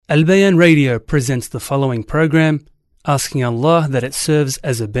Albayan Radio presents the following program, asking Allah that it serves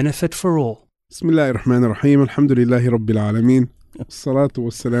as a benefit for all. Bismillah ar-Rahman ar-Rahim, alhamdulillahi rabbil alameen, salatu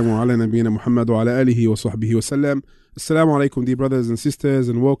wassalamu ala nabiyyina Muhammad wa ala alihi wa sahbihi wa sallam. Assalamu alaikum, dear brothers and sisters,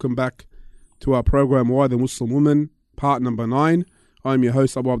 and welcome back to our program, Why the Muslim Woman, part number 9. I'm your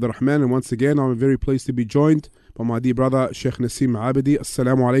host, Abu Abdurrahman, and once again, I'm very pleased to be joined by my dear brother, Sheikh Nassim Abdi.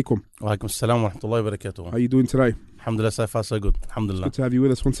 Assalamu alaikum. Wa alaikum assalam wa rahmatullahi wa barakatuh. How are you doing today? Alhamdulillah, so far so good. Alhamdulillah. Good to have you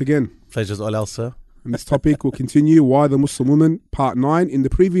with us once again. Pleasure's all else, sir. And this topic will continue, Why the Muslim Woman, part 9. In the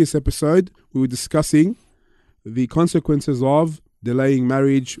previous episode, we were discussing the consequences of delaying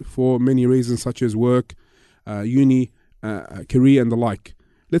marriage for many reasons, such as work, uni, career, and the like.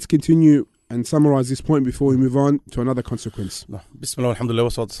 Let's continue and summarize this point before we move on to another consequence. Bismillah, alhamdulillah, wa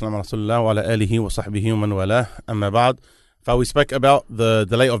salatu wassalamu ala rasulillah wa ala alihi wa sahbihi wa man walah, amma ba'd. So we spoke about the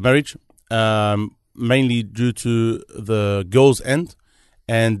delay of marriage, mainly due to the girl's end.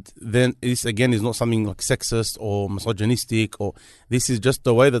 And then this again is not something like sexist or misogynistic, or this is just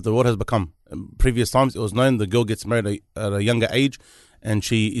the way that the world has become. In previous times it was known the girl gets married at a younger age and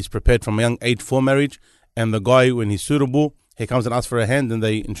she is prepared from a young age for marriage, and the guy, when he's suitable, he comes and asks for a hand, and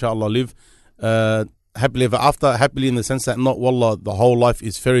they inshallah live happily ever after. Happily in the sense that not wallah the whole life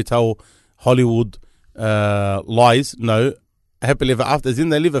is fairy tale Hollywood lies. No, happily ever after, as in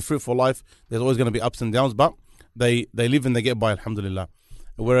they live a fruitful life. There's always going to be ups and downs, but they live and they get by, alhamdulillah.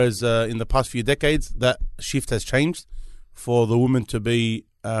 Whereas in the past few decades, that shift has changed for the woman to be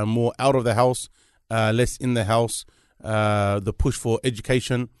more out of the house, less in the house. The push for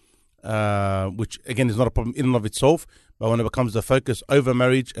education, which again is not a problem in and of itself, but when it becomes the focus over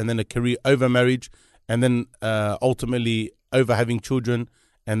marriage, and then a career over marriage, and then ultimately over having children,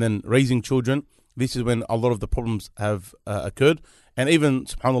 and then raising children, this is when a lot of the problems have occurred. And even,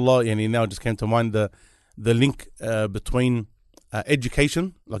 subhanAllah, now just came to mind the link between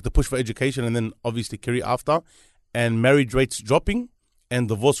education, like the push for education, and then obviously career after, and marriage rates dropping and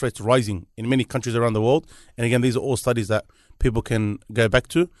divorce rates rising in many countries around the world. And again, these are all studies that people can go back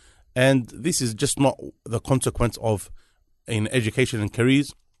to. And this is just not the consequence of in education and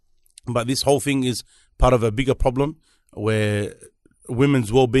careers, but this whole thing is part of a bigger problem where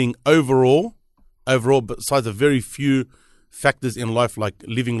women's well-being overall, besides a very few factors in life like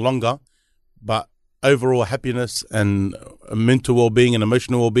living longer, but overall happiness and mental well-being and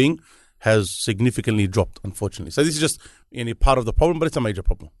emotional well-being has significantly dropped, unfortunately. So this is just part of the problem, but it's a major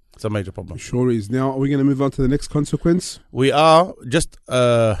problem. It's a major problem. Sure is. Now, are we going to move on to the next consequence? We are. Just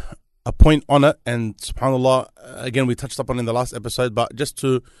a point on it, and subhanAllah, again, we touched upon in the last episode, but just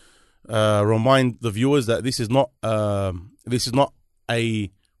to remind the viewers that this is not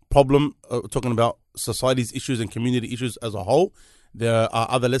a problem talking about society's issues and community issues as a whole. There are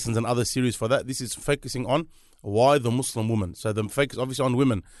other lessons and other series for that. This is focusing on why the Muslim woman. So the focus obviously on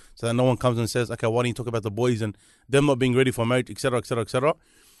women, so that no one comes and says, okay, why don't you talk about the boys and them not being ready for marriage, etc., etc., etc.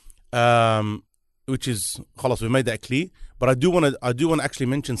 Which is, khalas, we made that clear. But I do want to actually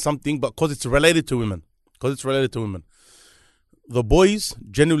mention something, but because it's related to women. The boys,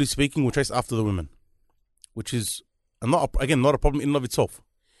 generally speaking, will chase after the women, which is not a problem in and of itself.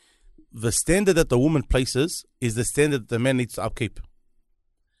 The standard that the woman places is the standard that the man needs to upkeep.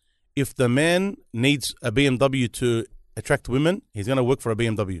 If the man needs a BMW to attract women, he's going to work for a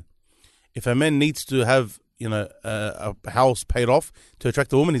BMW. If a man needs to have a house paid off to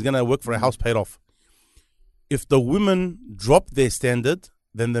attract a woman, he's going to work for a house paid off. If the women drop their standard,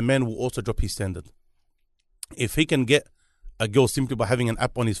 then the man will also drop his standard. If he can get a girl simply by having an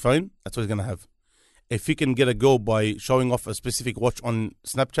app on his phone, that's what he's going to have. If he can get a girl by showing off a specific watch on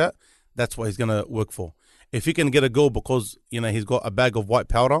Snapchat, that's what he's going to work for. If he can get a girl because, he's got a bag of white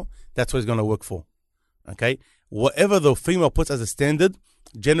powder, that's what he's going to work for. Okay? Whatever the female puts as a standard,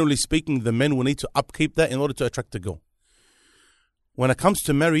 generally speaking, the men will need to upkeep that in order to attract the girl. When it comes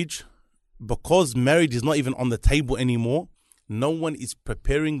to marriage, because marriage is not even on the table anymore, no one is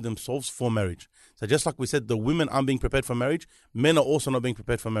preparing themselves for marriage. So just like we said, the women aren't being prepared for marriage, men are also not being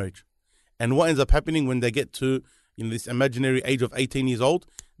prepared for marriage. And what ends up happening when they get to this imaginary age of 18 years old,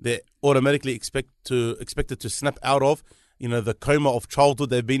 they're automatically expected to snap out of the coma of childhood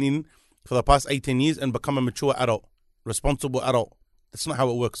they've been in for the past 18 years and become a mature adult, responsible adult. That's not how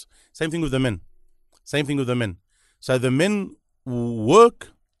it works. Same thing with the men. So the men work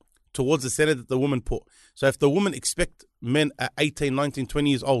towards the standard that the woman put. So if the woman expect men at 18, 19, 20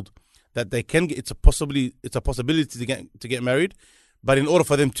 years old that they can get, it's a possibility to get married, but in order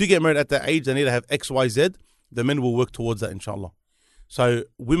for them to get married at that age, they need to have X, Y, Z. The men will work towards that, inshallah. So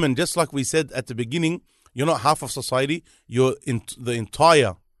women, just like we said at the beginning, you're not half of society, you're in the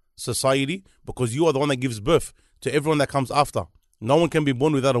entire society, because you are the one that gives birth to everyone that comes after. No one can be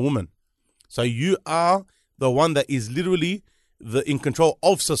born without a woman. So you are the one that is literally in control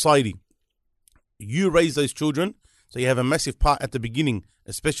of society. You raise those children, so you have a massive part at the beginning,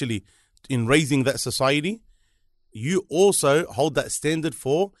 especially in raising that society. You also hold that standard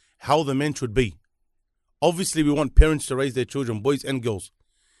for how the men should be. Obviously, we want parents to raise their children, boys and girls.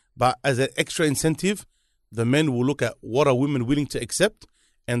 But as an extra incentive, the men will look at what are women willing to accept,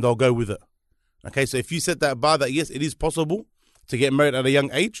 and they'll go with it. Okay, so if you set that bar that yes, it is possible to get married at a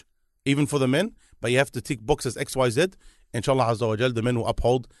young age, even for the men, but you have to tick boxes X, Y, Z, inshallah Azza wa Jal, the men will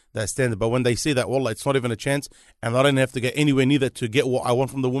uphold that standard. But when they see that, wallah, it's not even a chance, and I don't have to get anywhere near that to get what I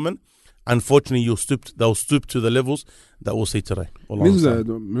want from the woman, unfortunately, they'll stoop to the levels that we'll see today. This is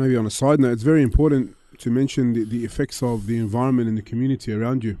maybe on a side note, it's very important to mention the effects of the environment and the community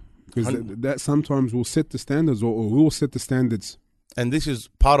around you, because that sometimes will set the standards or will set the standards. And this is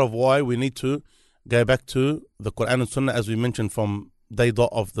part of why we need to go back to the Quran and Sunnah, as we mentioned from day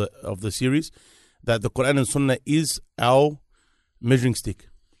dot of the series, that the Quran and Sunnah is our measuring stick.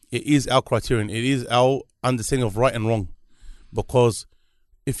 It is our criterion. It is our understanding of right and wrong. Because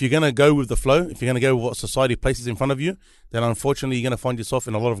if you're going to go with the flow, if you're going to go with what society places in front of you, then unfortunately you're going to find yourself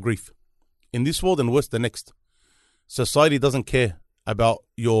in a lot of grief. In this world and worse the next. Society doesn't care about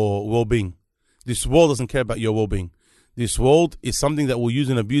your well-being. This world doesn't care about your well-being. This world is something that will use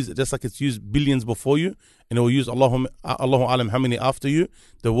and abuse, just like it's used billions before you, and it will use Allahu Alam how many after you.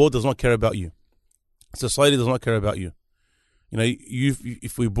 The world does not care about you. Society does not care about you. You know,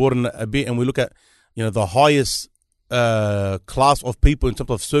 if we broaden a bit and we look at, you know, the highest class of people in terms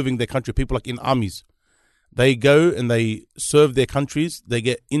of serving their country, people like in armies, they go and they serve their countries, they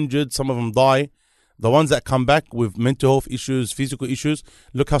get injured, some of them die. The ones that come back with mental health issues, physical issues,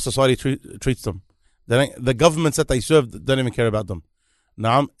 look how society treats them. The governments that they serve don't even care about them.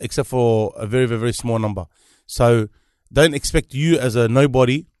 Except for a very, very, very small number. So don't expect you as a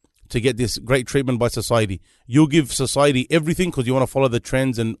nobody to get this great treatment by society. You'll give society everything because you want to follow the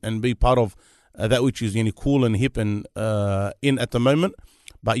trends and be part of that which is cool and hip and in at the moment,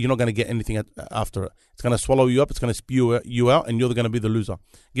 but you're not going to get anything after it. It's going to swallow you up, it's going to spew you out, and you're going to be the loser.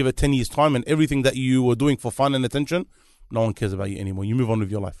 Give it 10 years' time, and everything that you were doing for fun and attention, no one cares about you anymore. You move on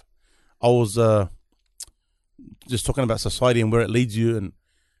with your life. I was just talking about society and where it leads you,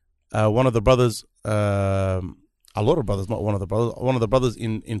 and one of the brothers, a lot of brothers, not one of the brothers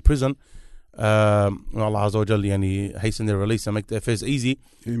in prison, Allah Azza wa Jalla hasten their release and make their affairs easy.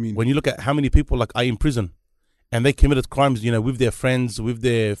 Ameen. When you look at how many people are in prison and they committed crimes, with their friends, with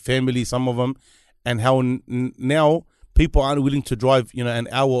their family, some of them, and how now people aren't willing to drive, an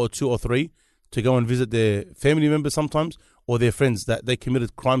hour or 2 or 3 to go and visit their family members sometimes or their friends that they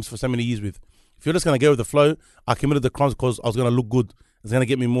committed crimes for so many years with. If you're just going to go with the flow, I committed the crimes because I was going to look good. It's going to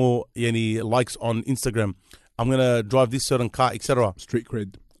get me more likes on Instagram. I'm going to drive this certain car, etc. Street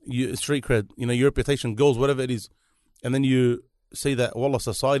cred. Street cred, your reputation, goals, whatever it is. And then you see that, wallah,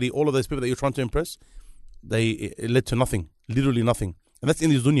 society, all of those people that you're trying to impress, it led to nothing, literally nothing. And that's in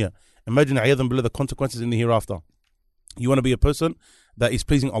this dunya. Imagine, ayyadan billah, the consequences in the hereafter. You want to be a person that is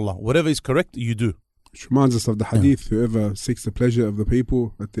pleasing Allah. Whatever is correct, you do. Which reminds us of the hadith, whoever seeks the pleasure of the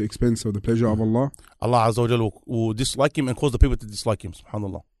people at the expense of the pleasure of Allah, Allah Azza wa Jalla will dislike him and cause the people to dislike him,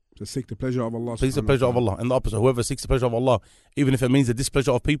 subhanAllah. To seek the pleasure of Allah. Seeks the pleasure of Allah. And the opposite, whoever seeks the pleasure of Allah, even if it means the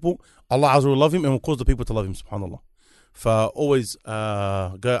displeasure of people, Allah Azza wa Jalla will love him and will cause the people to love him, subhanAllah. For always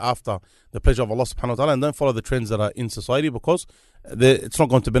go after the pleasure of Allah subhanahu wa ta'ala and don't follow the trends that are in society, because it's not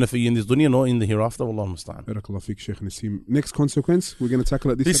going to benefit you in this dunya nor in the hereafter. Wallahu musta'an. Barakallah fiqh, Shaykh Nassim. Next consequence we're going to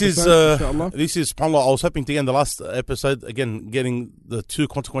tackle at this episode, inshallah. This is, subhanAllah, I was hoping to get in the last episode, again, getting the 2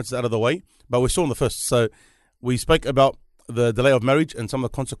 consequences out of the way, but we're still on the first. So we spoke about the delay of marriage and some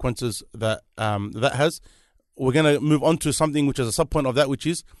of the consequences that that has. We're going to move on to something which is a sub-point of that, which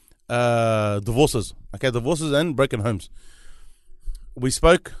is divorces. Okay, divorces and broken homes. We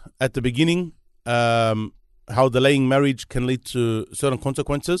spoke at the beginning how delaying marriage can lead to certain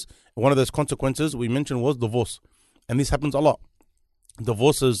consequences. One of those consequences we mentioned was divorce, and this happens a lot.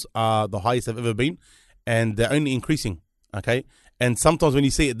 Divorces are the highest they've ever been, and they're only increasing. Okay, and sometimes when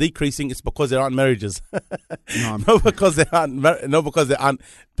you see it decreasing, it's because there aren't marriages. Not because there aren't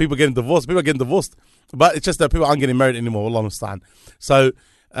people getting divorced. People are getting divorced, but it's just that people aren't getting married anymore. Allah understand. So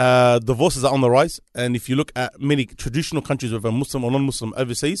divorces are on the rise, and if you look at many traditional countries, whether Muslim or non-Muslim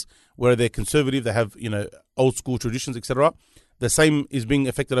overseas, where they're conservative, they have old school traditions, etc. The same is being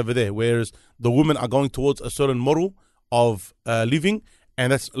affected over there, whereas the women are going towards a certain model of living,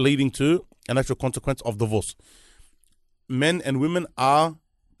 and that's leading to an actual consequence of divorce. Men and women are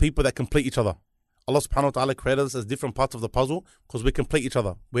people that complete each other. Allah subhanahu wa ta'ala created us as different parts of the puzzle because we complete each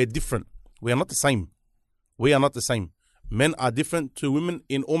other. We're different. We are not the same. We are not the same. Men are different to women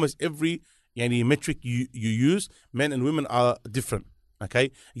in almost every metric you use. Men and women are different.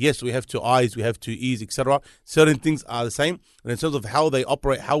 Okay, yes, we have two eyes, we have two ears, etc. Certain things are the same, but in terms of how they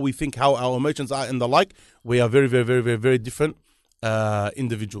operate, how we think, how our emotions are, and the like, we are very, very, very, very, very different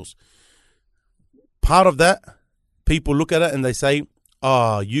individuals. Part of that, people look at it and they say,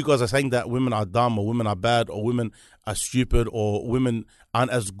 you guys are saying that women are dumb, or women are bad, or women are stupid, or women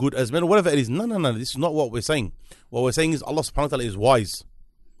aren't as good as men, or whatever it is. No, this is not what we're saying. What we're saying is Allah subhanahu wa ta'ala is wise.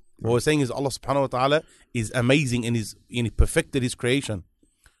 What we're saying is Allah subhanahu wa ta'ala is amazing and He perfected His creation.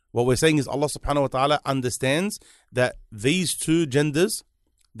 What we're saying is Allah subhanahu wa ta'ala understands that these two genders,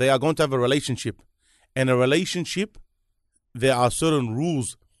 they are going to have a relationship. And a relationship, there are certain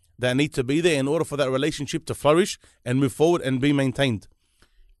rules that need to be there in order for that relationship to flourish and move forward and be maintained.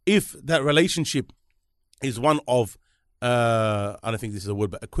 If that relationship is one of, I don't think this is a word,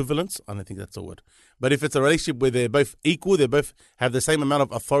 but equivalence, I don't think that's a word. But if it's a relationship where they're both equal, they both have the same amount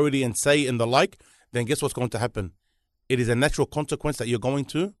of authority and say and the like, then guess what's going to happen? It is a natural consequence that you're going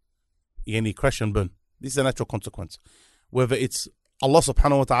to crash and burn. This is a natural consequence. Whether it's Allah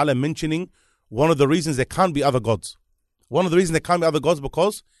subhanahu wa ta'ala mentioning one of the reasons there can't be other gods. One of the reasons there can't be other gods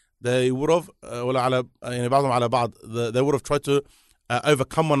because they would have, they would have tried to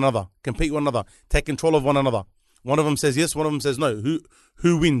overcome one another, compete one another, take control of one another. One of them says yes, one of them says no.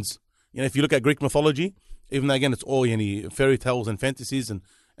 Who wins? If you look at Greek mythology, even though again it's all fairy tales and fantasies and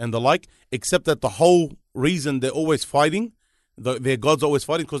the like, except that the whole reason they're always fighting, their gods are always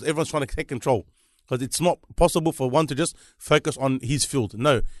fighting because everyone's trying to take control. Because it's not possible for one to just focus on his field.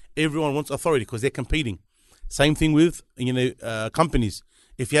 No, everyone wants authority because they're competing. Same thing with companies.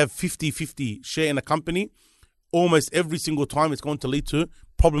 If you have 50-50 share in a company, almost every single time it's going to lead to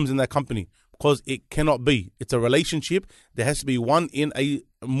problems in that company. Because it cannot be. It's a relationship. There has to be one in a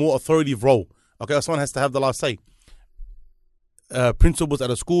more authoritative role. Okay, someone has to have the last say. Principals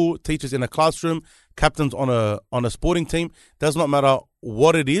at a school, teachers in a classroom, captains on a sporting team. Does not matter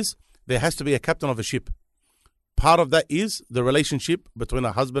what it is. There has to be a captain of a ship. Part of that is the relationship between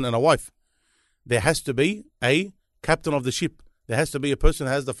a husband and a wife. There has to be a captain of the ship. There has to be a person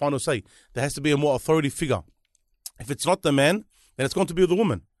that has the final say. There has to be a more authoritative figure. If it's not the man, then it's going to be the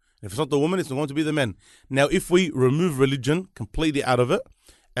woman. If it's not the woman, it's going to be the man. Now, if we remove religion completely out of it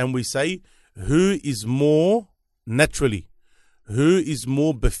and we say, who is more naturally, who is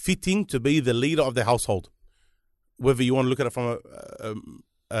more befitting to be the leader of the household? Whether you want to look at it from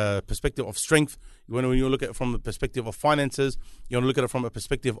a perspective of strength, when you look at it from the perspective of finances, you want to look at it from a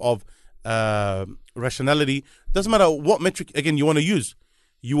perspective of rationality. Doesn't matter what metric, again, you want to use.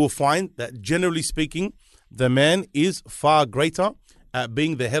 You will find that generally speaking, the man is far greater at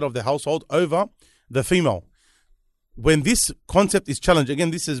being the head of the household over the female. When this concept is challenged,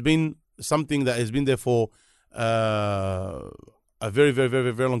 again, this has been something that has been there for a very, very,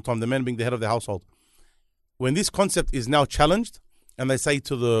 very, very long time, the man being the head of the household. When this concept is now challenged, and they say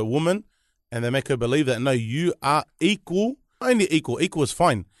to the woman, and they make her believe that, no, you are equal, not only equal is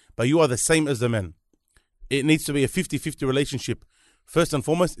fine, but you are the same as the men. It needs to be a 50-50 relationship. First and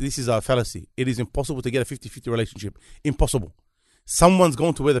foremost, this is a fallacy. It is impossible to get a 50-50 relationship. Impossible. Someone's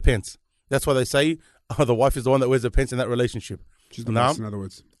going to wear the pants. That's why they say the wife is the one that wears the pants in that relationship. She's the boss, in other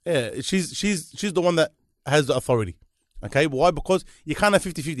words. Yeah, she's the one that has the authority. Okay, why? Because you can't have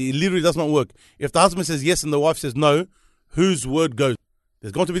 50-50. It literally does not work. If the husband says yes and the wife says no, whose word goes?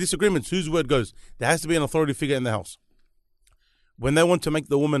 There's going to be disagreements. Whose word goes? There has to be an authority figure in the house. When they want to make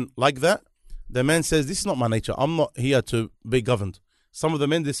the woman like that, the man says, this is not my nature. I'm not here to be governed. Some of the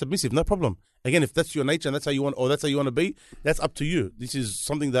men, they're submissive, no problem. Again, if that's your nature and that's how you want, or that's how you want to be, that's up to you. This is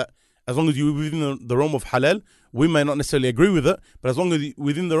something that, as long as you're within the realm of halal, we may not necessarily agree with it, but as long as you're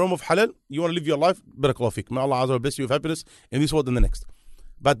within the realm of halal, you want to live your life, barakallahu fik. May Allah Azza wa bless you with happiness in this world and the next.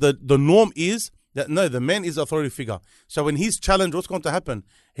 But the norm is that, no, the man is the authority figure. So when he's challenged, what's going to happen?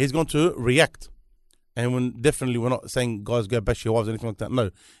 He's going to react. And definitely we're not saying guys go bash your wives or anything like that.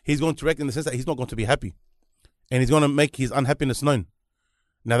 No. He's going to react in the sense that he's not going to be happy. And he's going to make his unhappiness known.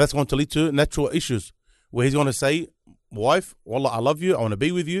 Now that's going to lead to natural issues where he's going to say, wife, wallah, I love you, I want to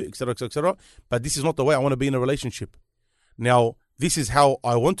be with you, etc., etc., but this is not the way I want to be in a relationship. Now, this is how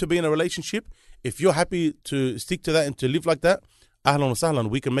I want to be in a relationship. If you're happy to stick to that and to live like that, ahlan wa sahlan,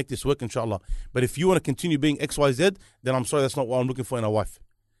 we can make this work, inshallah. But if you want to continue being XYZ, then I'm sorry, that's not what I'm looking for in a wife.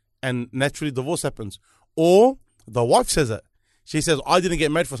 And naturally, divorce happens. Or the wife says it. She says, I didn't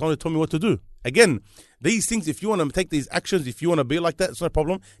get married for someone who told me what to do. Again, these things, if you want to take these actions, if you want to be like that, it's no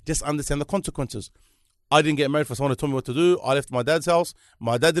problem. Just understand the consequences. I didn't get married for someone who told me what to do. I left my dad's house.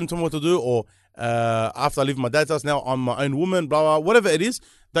 My dad didn't tell me what to do. Or After I leave my dad's house, now I'm my own woman, blah, blah, whatever it is.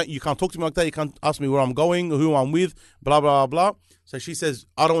 That you can't talk to me like that. You can't ask me where I'm going, who I'm with, blah, blah, blah. So she says,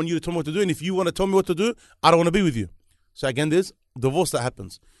 I don't want you to tell me what to do. And if you want to tell me what to do, I don't want to be with you. So again, there's divorce that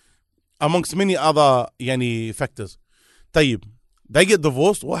happens. Amongst many other factors. Tayyib, they get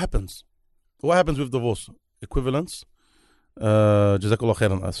divorced, what happens? What happens with divorce? Equivalence. Jazakallah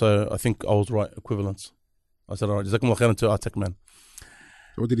khairan. So I think I was right, equivalence. I said, all right, Jazakallah khairan to our tech man.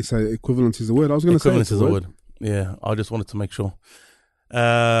 What did he say? Equivalence is a word? I was going to say equivalence is a word. Yeah, I just wanted to make sure.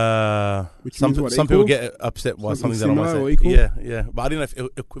 Some people get upset by something that I might say. Yeah. But I didn't know if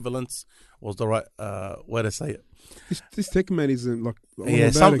equivalence was the right way to say it. This tech man isn't like...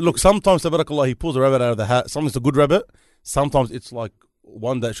 sometimes, tabarakallah, he pulls a rabbit out of the hat. Sometimes it's a good rabbit. Sometimes it's like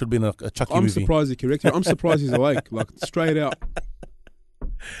one that should be in a Chucky movie. I'm surprised he corrected. I'm surprised he's awake. Like, straight out.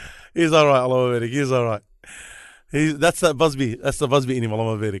 He's all right, Allah Barik. He's all right. That's the Busby in him,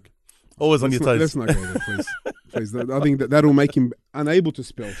 Allah Barik. Always on your toes. Let's not go there, please. Please. I think that'll make him unable to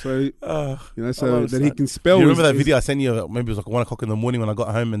spell. So, so that he can spell. You remember that video I sent you? Maybe it was like 1 o'clock in the morning when I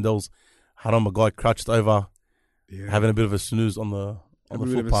got home and there was a guy crouched over, having a bit of a snooze on the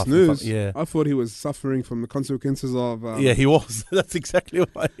footpath. Snooze. Yeah, I thought he was suffering from the consequences of. He was. That's exactly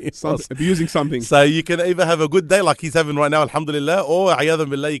why he was abusing something. So you can either have a good day like he's having right now, alhamdulillah, or ayadhan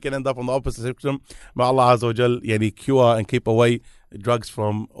billah, you can end up on the opposite spectrum. May Allah Azza wa Jal cure and keep away drugs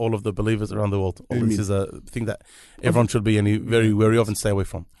from all of the believers around the world. This is a thing that everyone should be very wary of and stay away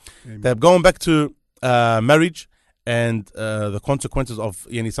from. Going back to marriage and the consequences of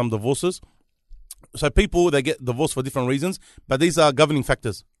some divorces. So people, they get divorced for different reasons, but these are governing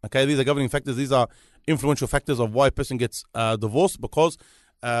factors. Okay, these are governing factors. These are influential factors of why a person gets divorced, because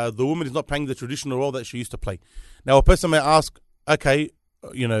the woman is not playing the traditional role that she used to play. Now, a person may ask, okay,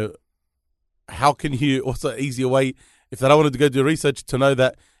 how can you, what's the easier way, if they don't want to go do research, to know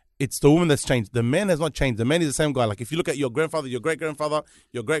that it's the woman that's changed. The man has not changed. The man is the same guy. Like if you look at your grandfather, your great-grandfather,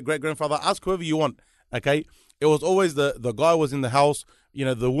 your great-great-grandfather, ask whoever you want, okay? It was always the guy was in the house,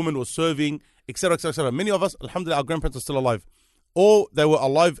 the woman was serving, etc., etc., etc. Many of us, alhamdulillah, our grandparents are still alive. Or they were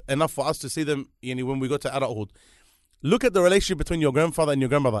alive enough for us to see them when we got to adulthood. Look at the relationship between your grandfather and your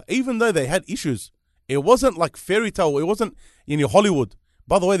grandmother. Even though they had issues, it wasn't like fairy tale. It wasn't Hollywood.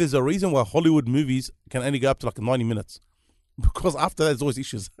 By the way, there's a reason why Hollywood movies can only go up to like 90 minutes. Because after that, there's always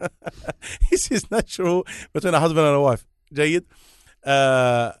issues. This is natural between a husband and a wife. Jayid.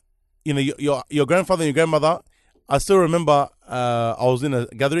 Your grandfather and your grandmother, I still remember I was in a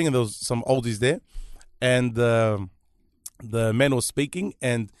gathering and there was some oldies there. And the man was speaking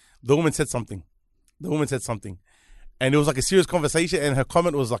and the woman said something. And it was like a serious conversation and her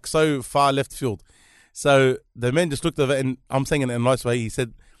comment was like so far left field. So the man just looked over and I'm saying it in a nice way. He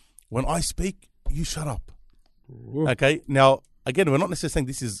said, when I speak, you shut up. Ooh. Okay. Now, again, we're not necessarily saying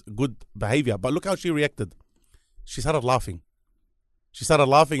this is good behavior, but look how she reacted. She started laughing.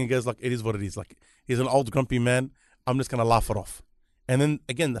 And goes like, it is what it is. Like, he's an old grumpy man. I'm just going to laugh it off. And then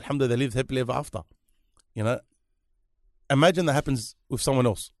again, alhamdulillah, they lived happily ever after. Imagine that happens with someone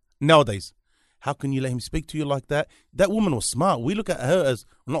else nowadays. How can you let him speak to you like that? That woman was smart. We look at her as,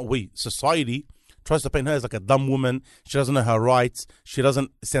 not we, society tries to paint her as like a dumb woman. She doesn't know her rights. She doesn't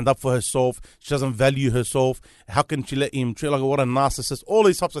stand up for herself. She doesn't value herself. How can she let him treat like what a narcissist? All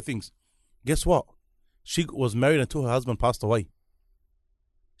these types of things. Guess what? She was married until her husband passed away.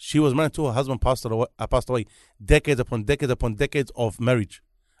 Passed away. Decades upon decades of marriage.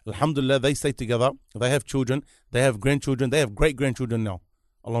 Alhamdulillah, they stay together. They have children. They have grandchildren. They have great-grandchildren now.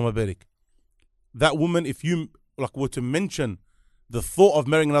 Allahumma barik. That woman, if you were to mention the thought of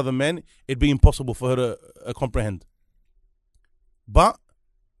marrying another man, it'd be impossible for her to comprehend. But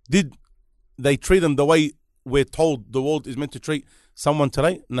did they treat them the way we're told the world is meant to treat someone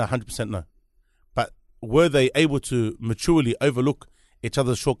today? No, 100% no. But were they able to maturely overlook each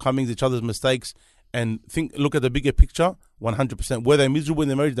other's shortcomings, each other's mistakes, and look at the bigger picture? 100%. Were they miserable in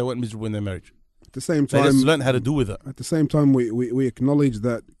their marriage? They weren't miserable in their marriage. At the same time, they just learned how to deal with it. At the same time, we acknowledge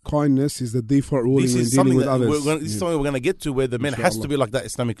that kindness is the default ruling when dealing with others. This is something we're going to get to, where the man has to be like that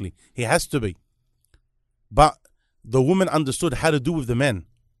Islamically. He has to be. But the woman understood how to do with the man.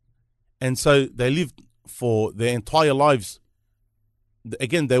 And so they lived for their entire lives.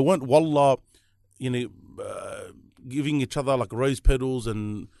 Again, they weren't, wallah, giving each other like rose petals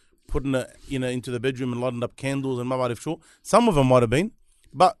and putting it, into the bedroom and lighting up candles and mabarif sure. Some of them might have been,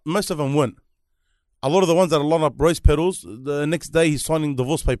 but most of them weren't. A lot of the ones that are lighting up rose petals, the next day he's signing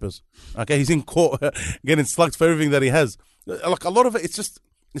divorce papers. Okay, he's in court getting slugged for everything that he has. Like a lot of it, it's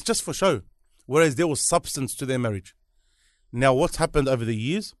just for show. Whereas there was substance to their marriage. Now, what's happened over the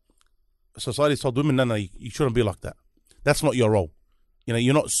years? Society's told women, no, you shouldn't be like that. That's not your role.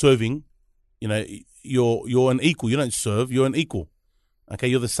 You're not serving You're an equal. You don't serve. You're an equal. Okay,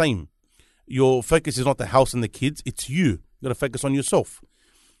 you're the same. Your focus is not the house and the kids. It's you. You got to focus on yourself.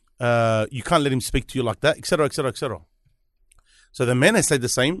 You can't let him speak to you like that, etc., etc., etc. So the men have said the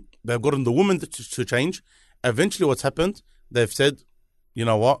same. They've gotten the woman to change. Eventually, what's happened? They've said, you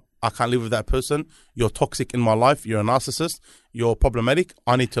know what? I can't live with that person. You're toxic in my life. You're a narcissist. You're problematic.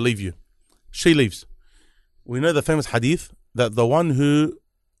 I need to leave you. She leaves. We know the famous hadith that the one who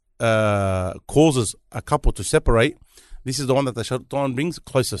causes a couple to separate, this is the one that the shaitan brings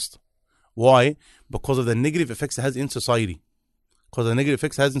closest. Why? Because of the negative effects it has in society.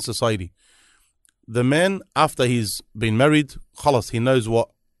 The man, after he's been married, khalas, he knows what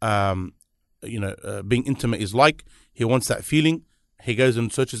being intimate is like. He wants that feeling. He goes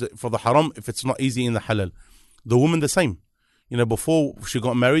and searches it for the haram if it's not easy in the halal. The woman the same. Before she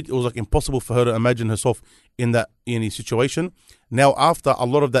got married, it was like impossible for her to imagine herself in that situation. Now, after, a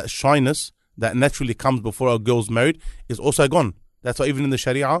lot of that shyness that naturally comes before a girl's married is also gone. That's why even in the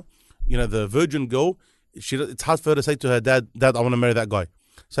Sharia, the virgin girl, it's hard for her to say to her dad, I want to marry that guy.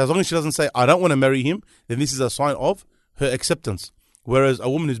 So as long as she doesn't say, I don't want to marry him, then this is a sign of her acceptance. Whereas a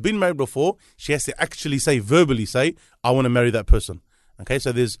woman who's been married before, she has to actually verbally say, I want to marry that person. Okay,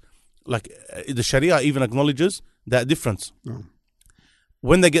 so there's the Sharia even acknowledges that difference. Oh.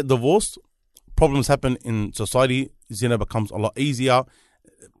 When they get divorced, problems happen in society. Zina becomes a lot easier.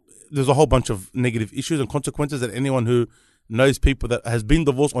 There's a whole bunch of negative issues and consequences that anyone who knows people that has been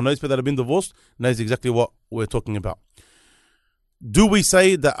divorced or knows people that have been divorced knows exactly what we're talking about. Do we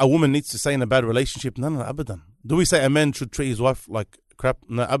say that a woman needs to stay in a bad relationship? No, abadan. Do we say a man should treat his wife like crap?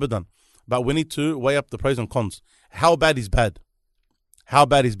 No, abadan. But we need to weigh up the pros and cons. How bad is bad?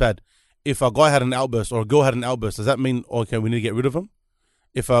 If a guy had an outburst or a girl had an outburst, does that mean, okay, we need to get rid of him?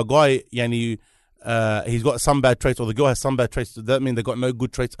 If a guy, he's got some bad traits or the girl has some bad traits, does that mean they've got no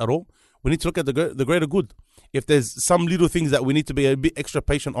good traits at all? We need to look at the greater good. If there's some little things that we need to be a bit extra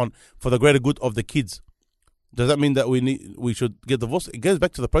patient on for the greater good of the kids, does that mean that we should get divorced? It goes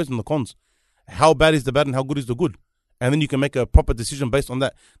back to the pros and the cons. How bad is the bad and how good is the good? And then you can make a proper decision based on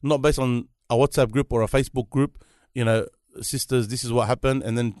that, not based on a WhatsApp group or a Facebook group. Sisters, this is what happened,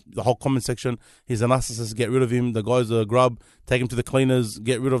 and then the whole comment section, he's a narcissist, get rid of him. The guy's a grub, take him to the cleaners,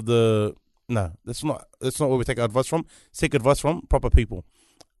 get rid of the... No, that's not where we take advice from. Take advice from proper people.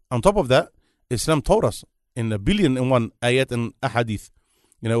 On top of that, Islam told us in 1,000,001 ayat and ahadith,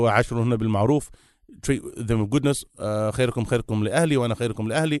 وَعَاشِرُهُنَّ بِالْمَعْرُوفِ, treat them with goodness. خَيْرُكُمْ خَيْرُكُمْ لِأَهْلِ وَأَنَا خَيْرُكُمْ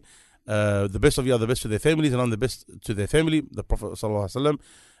لِأَهْلِ. The best of you are the best to their families, and I'm the best to their family. The Prophet sallallahu alaihi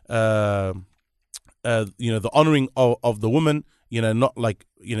wasallam. The honoring of the woman, not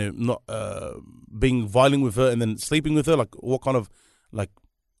being violent with her and then sleeping with her. Like, what kind of,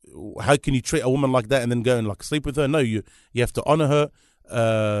 how can you treat a woman like that and then go and sleep with her? No, you have to honor her.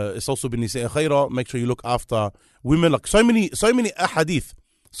 It's also been nisa'a khaira. Make sure you look after women. Like so many ahadith,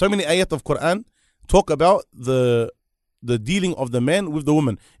 so many ayat of Quran talk about the dealing of the man with the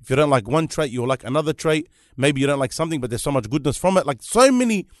woman. If you don't like one trait, you'll like another trait. Maybe you don't like something, but there's so much goodness from it. Like so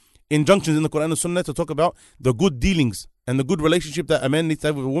many injunctions in the Quran and Sunnah to talk about the good dealings and the good relationship that a man needs to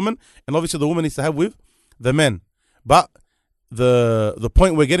have with a woman, and obviously the woman needs to have with the man. But the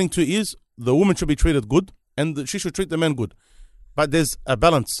point we're getting to is the woman should be treated good and she should treat the man good. But there's a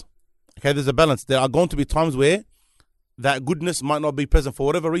balance. Okay, there's a balance. There are going to be times where that goodness might not be present for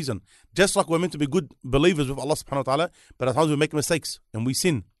whatever reason. Just like we're meant to be good believers with Allah subhanahu wa ta'ala, but at times we make mistakes and we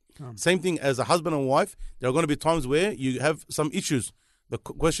sin. Same thing as a husband and wife. There are going to be times where you have some issues. The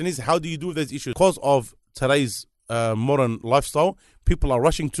question is, how do you deal with those issues? Because of today's modern lifestyle, people are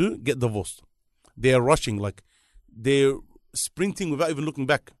rushing to get divorced. They're rushing, they're sprinting without even looking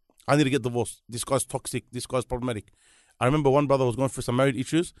back. I need to get divorced. This guy's toxic. This guy's problematic. I remember one brother was going through some married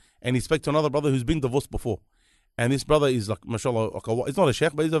issues, and he spoke to another brother who's been divorced before. And this brother is mashallah, he's not a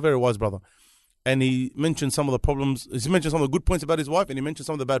sheikh, but he's a very wise brother. And he mentioned some of the problems. He mentioned some of the good points about his wife, and he mentioned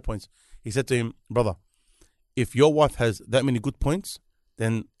some of the bad points. He said to him, brother, if your wife has that many good points,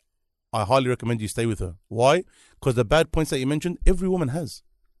 then I highly recommend you stay with her. Why? Because the bad points that you mentioned, every woman has.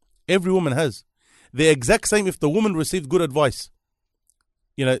 Every woman has. The exact same if the woman received good advice.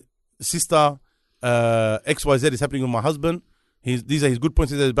 Sister, XYZ is happening with my husband. These are his good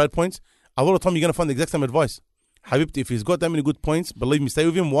points, these are his bad points. A lot of time you're going to find the exact same advice. Habibti, if he's got that many good points, believe me, stay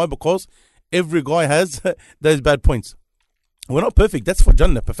with him. Why? Because every guy has those bad points. We're not perfect. That's for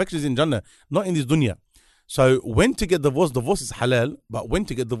Jannah. Perfection is in Jannah, not in this dunya. So when to get divorced is halal, but when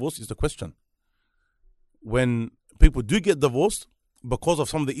to get divorced is the question. When people do get divorced because of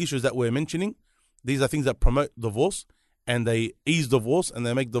some of the issues that we're mentioning, these are things that promote divorce and they ease divorce and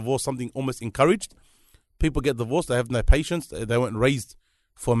they make divorce something almost encouraged. People get divorced, they have no patience, they weren't raised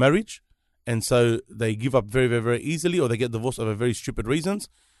for marriage, And so they give up very, very, very easily, or they get divorced over very stupid reasons.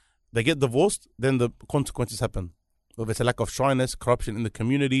 They get divorced, then the consequences happen. Whether it's a lack of shyness, corruption in the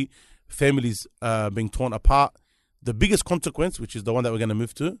community, families being torn apart. The biggest consequence, which is the one that we're going to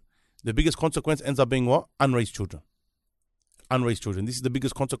move to, the biggest consequence ends up being what? Unraised children. Unraised children. This is the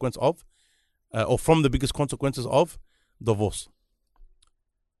biggest consequence of, or from the biggest consequences of divorce.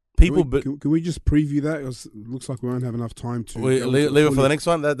 People, can we just preview that? It looks like we won't have enough time to leave it for the next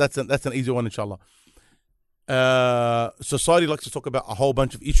one. That's an easy one, inshallah. Society likes to talk about a whole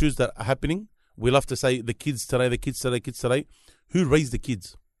bunch of issues that are happening. We love to say the kids today. Who raised the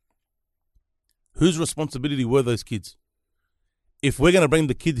kids? Whose responsibility were those kids? If we're going to blame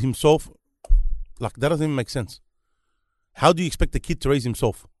the kid himself, like, that doesn't even make sense. How do you expect the kid to raise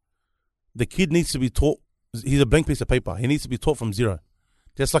himself? The kid needs to be taught. He's a blank piece of paper. He needs to be taught from zero.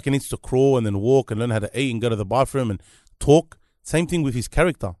 Just like he needs to crawl and then walk and learn how to eat and go to the bathroom and talk. Same thing with his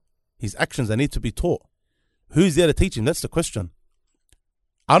character. His actions, they need to be taught. Who's there to teach him? That's the question.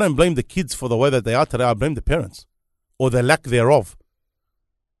 I don't blame the kids for the way that they are today. I blame the parents or the lack thereof.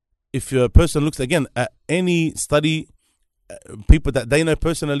 If a person looks, again, at any study, people that they know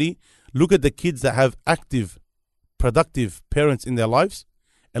personally, look at the kids that have active, productive parents in their lives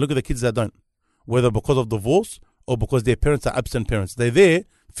and look at the kids that don't. Whether because of divorce or because their parents are absent parents. They're there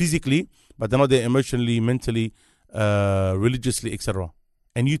physically, but they're not there emotionally, mentally, religiously, etc.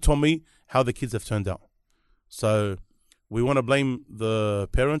 And you told me how the kids have turned out. So we want to blame the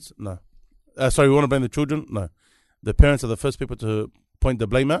parents? No. We want to blame the children? No. The parents are the first people to point the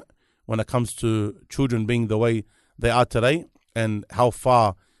blame at when it comes to children being the way they are today and how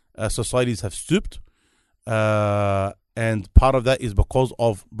far societies have stooped. And part of that is because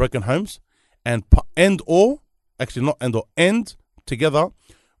of broken homes and together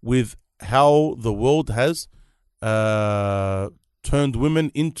with how the world has turned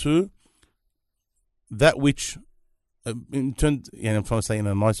women into that which I'm trying to say in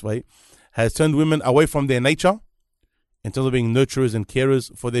a nice way, has turned women away from their nature in terms of being nurturers and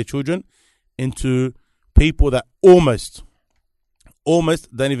carers for their children into people that almost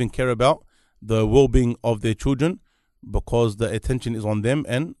don't even care about the well-being of their children because the attention is on them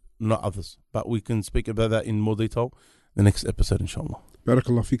and not others. But we can speak about that in more detail the next episode, inshallah.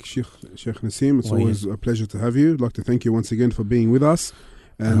 Barakallah fiqh, Sheikh Nassim. It's always a pleasure to have you. I'd like to thank you once again for being with us.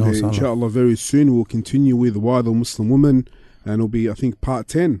 And inshallah, very soon we'll continue with Why the Muslim Woman, and it'll be, I think, part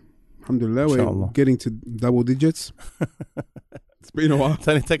 10. Alhamdulillah, we're getting to double digits. It's been a while. It's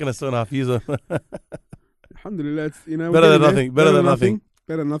only taken us 2.5 years. Alhamdulillah, it's, better than nothing. Better than nothing.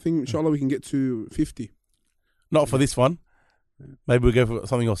 Better than nothing. Inshallah, we can get to 50. Not for this one. Maybe we'll go for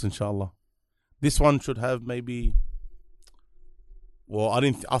something else, inshallah. This one should have maybe... Well,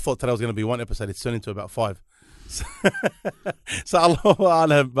 I thought today was going to be one episode. It's turned into about 5. So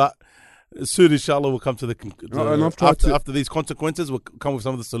Allah, but soon, inshallah, we'll come to after these consequences, we'll come with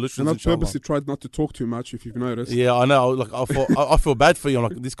some of the solutions. And I've purposely tried not to talk too much, if you've noticed. Yeah, I know. Like, I feel bad for you. I'm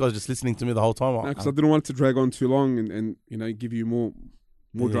like, this guy's just listening to me the whole time. Because I didn't want it to drag on too long and give you more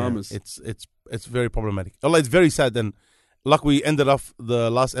dramas. It's very problematic. Allah, it's very sad. And like we ended off the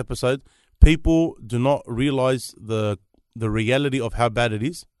last episode, people do not realize the reality of how bad it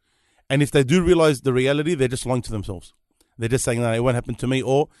is. And if they do realize the reality, they're just lying to themselves. They're just saying that it won't happen to me.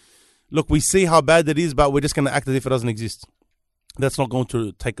 Or, look, we see how bad it is, but we're just going to act as if it doesn't exist. That's not going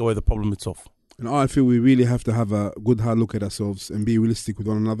to take away the problem itself. And I feel we really have to have a good hard look at ourselves and be realistic with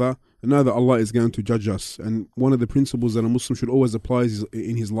one another and know that Allah is going to judge us. And one of the principles that a Muslim should always apply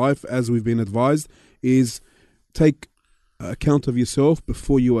in his life, as we've been advised, is take account of yourself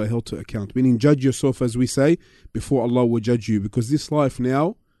before you are held to account. Meaning, judge yourself, as we say, before Allah will judge you. Because this life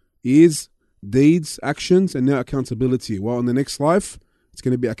now is deeds, actions, and now accountability. While in the next life, it's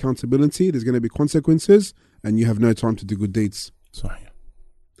going to be accountability, there's going to be consequences, and you have no time to do good deeds. Sorry.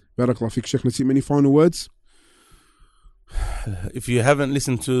 Barakallah fiqh, Sheikh Nassim. Any final words? If you haven't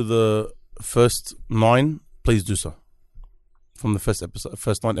listened to the first 9, please do so. From the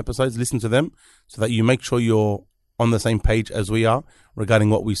first 9 episodes, listen to them so that you make sure you're on the same page as we are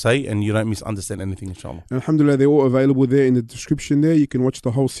regarding what we say and you don't misunderstand anything, inshallah. Alhamdulillah, they're all available there in the description there. You can watch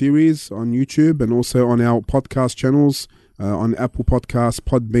the whole series on YouTube and also on our podcast channels on Apple Podcasts,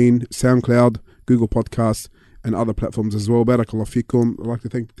 Podbean, SoundCloud, Google Podcasts, and other platforms as well. Barakallah fikum. I'd like to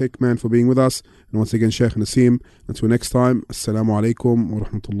thank the Tech Man for being with us. And once again, Sheikh Nassim. Until next time, Assalamu alaikum wa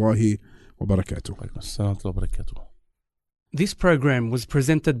rahmatullahi wa barakatuh. This program was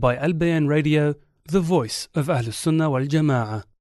presented by Albayan Radio, the voice of Ahlus Sunnah wal Jama'ah.